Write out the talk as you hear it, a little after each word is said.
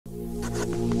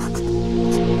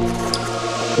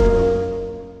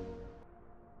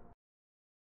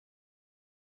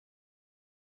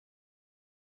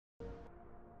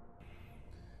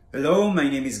Hello, my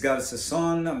name is Gahl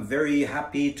Sasson. I'm very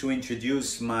happy to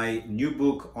introduce my new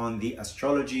book on the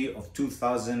astrology of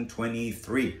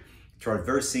 2023,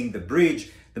 Traversing the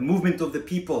Bridge, the movement of the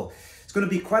people. It's going to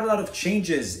be quite a lot of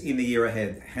changes in the year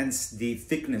ahead, hence the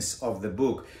thickness of the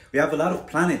book. We have a lot of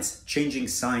planets changing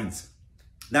signs.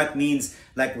 That means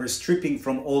like we're stripping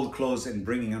from old clothes and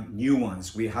bringing up new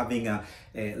ones. We're having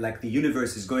like the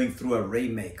universe is going through a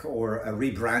remake or a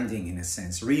rebranding in a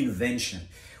sense, reinvention.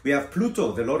 We have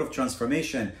Pluto, the Lord of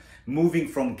Transformation, moving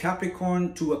from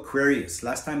Capricorn to Aquarius.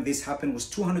 Last time this happened was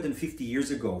 250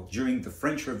 years ago during the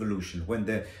French Revolution, when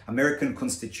the American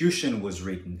Constitution was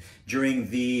written, during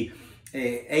the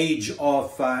age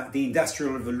of the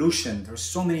Industrial Revolution. There's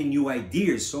so many new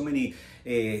ideas, so many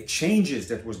changes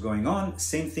that was going on.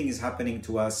 Same thing is happening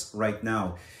to us right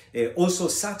now. Also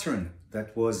Saturn,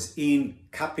 that was in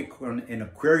Capricorn and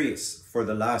Aquarius for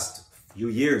the last few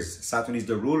years. Saturn is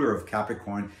the ruler of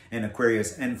Capricorn and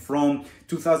Aquarius, and from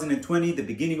 2020, the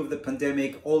beginning of the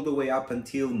pandemic, all the way up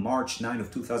until March 9 of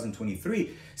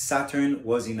 2023, Saturn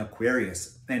was in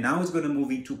Aquarius, and now it's going to move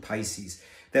into Pisces.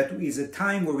 That is a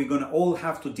time where we're going to all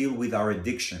have to deal with our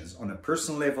addictions on a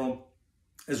personal level,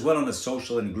 as well on a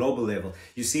social and global level.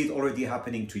 You see it already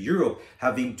happening to Europe,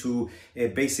 having to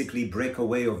basically break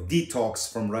away of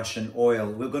detox from Russian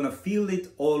oil. We're going to feel it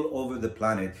all over the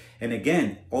planet. And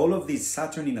again, all of these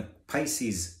Saturn in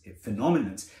Pisces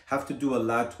phenomena have to do a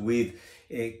lot with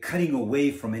cutting away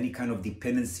from any kind of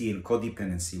dependency and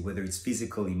codependency, whether it's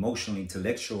physical, emotional,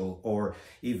 intellectual, or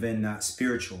even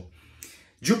spiritual.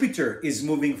 Jupiter is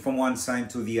moving from one sign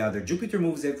to the other. Jupiter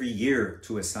moves every year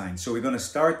to a sign. So we're going to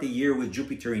start the year with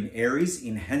Jupiter in Aries,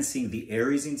 enhancing the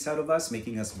Aries inside of us,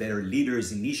 making us better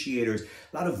leaders, initiators,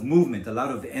 a lot of movement, a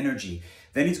lot of energy.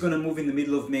 Then it's going to move in the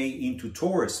middle of May into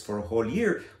Taurus for a whole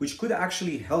year, which could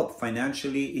actually help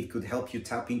financially. It could help you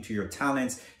tap into your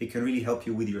talents. It can really help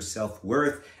you with your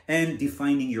self-worth and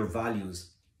defining your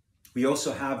values. We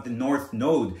also have the North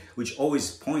Node, which always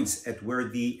points at where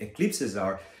the eclipses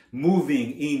are,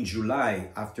 moving in July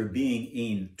after being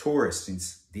in Taurus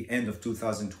since the end of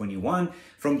 2021.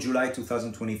 From July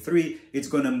 2023, it's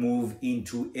going to move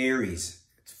into Aries.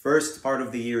 First part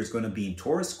of the year is going to be in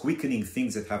Taurus, quickening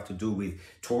things that have to do with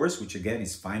Taurus, which again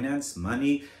is finance,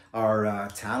 money, our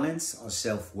talents, our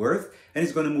self-worth. And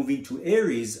it's going to move into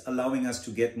Aries, allowing us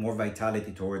to get more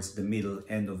vitality towards the middle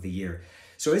end of the year.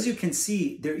 So as you can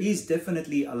see, there is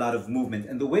definitely a lot of movement.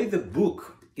 And the way the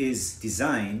book is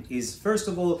designed is, first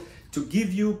of all, to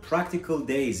give you practical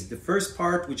days. The first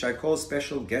part, which I call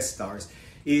special guest stars,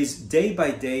 is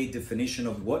day-by-day definition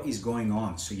of what is going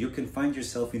on, so you can find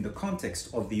yourself in the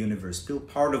context of the universe, feel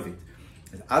part of it.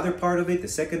 The other part of it, the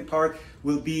second part,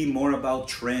 will be more about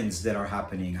trends that are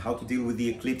happening, how to deal with the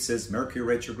eclipses, Mercury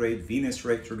retrograde, Venus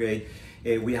retrograde.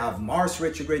 We have Mars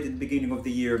retrograde at the beginning of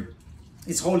the year.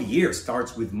 This whole year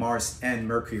starts with Mars and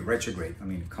Mercury retrograde. I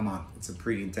mean, come on, it's a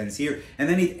pretty intense year. And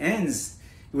then it ends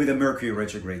with a Mercury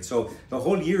retrograde. So the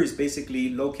whole year is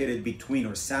basically located between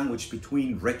or sandwiched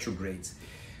between retrogrades.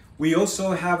 We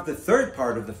also have the fourth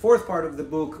part of the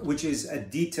book, which is a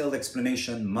detailed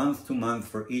explanation month to month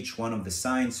for each one of the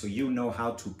signs, so you know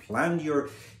how to plan your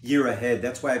year ahead.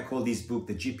 That's why I call this book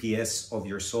the GPS of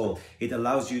your soul. It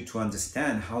allows you to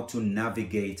understand how to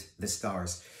navigate the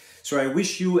stars. So I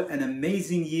wish you an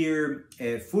amazing year,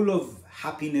 full of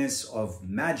happiness, of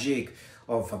magic,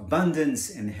 of abundance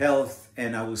and health.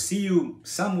 And I will see you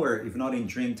somewhere, if not in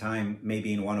dream time,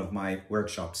 maybe in one of my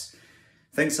workshops.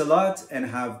 Thanks a lot and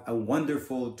have a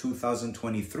wonderful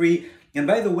 2023. And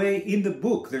by the way, in the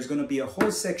book, there's going to be a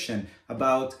whole section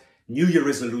about New Year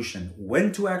resolution,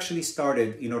 when to actually start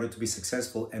it in order to be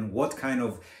successful, and what kind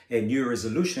of a New Year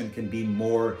resolution can be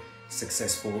more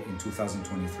successful in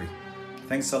 2023.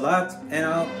 Thanks a lot, and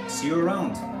I'll see you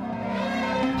around.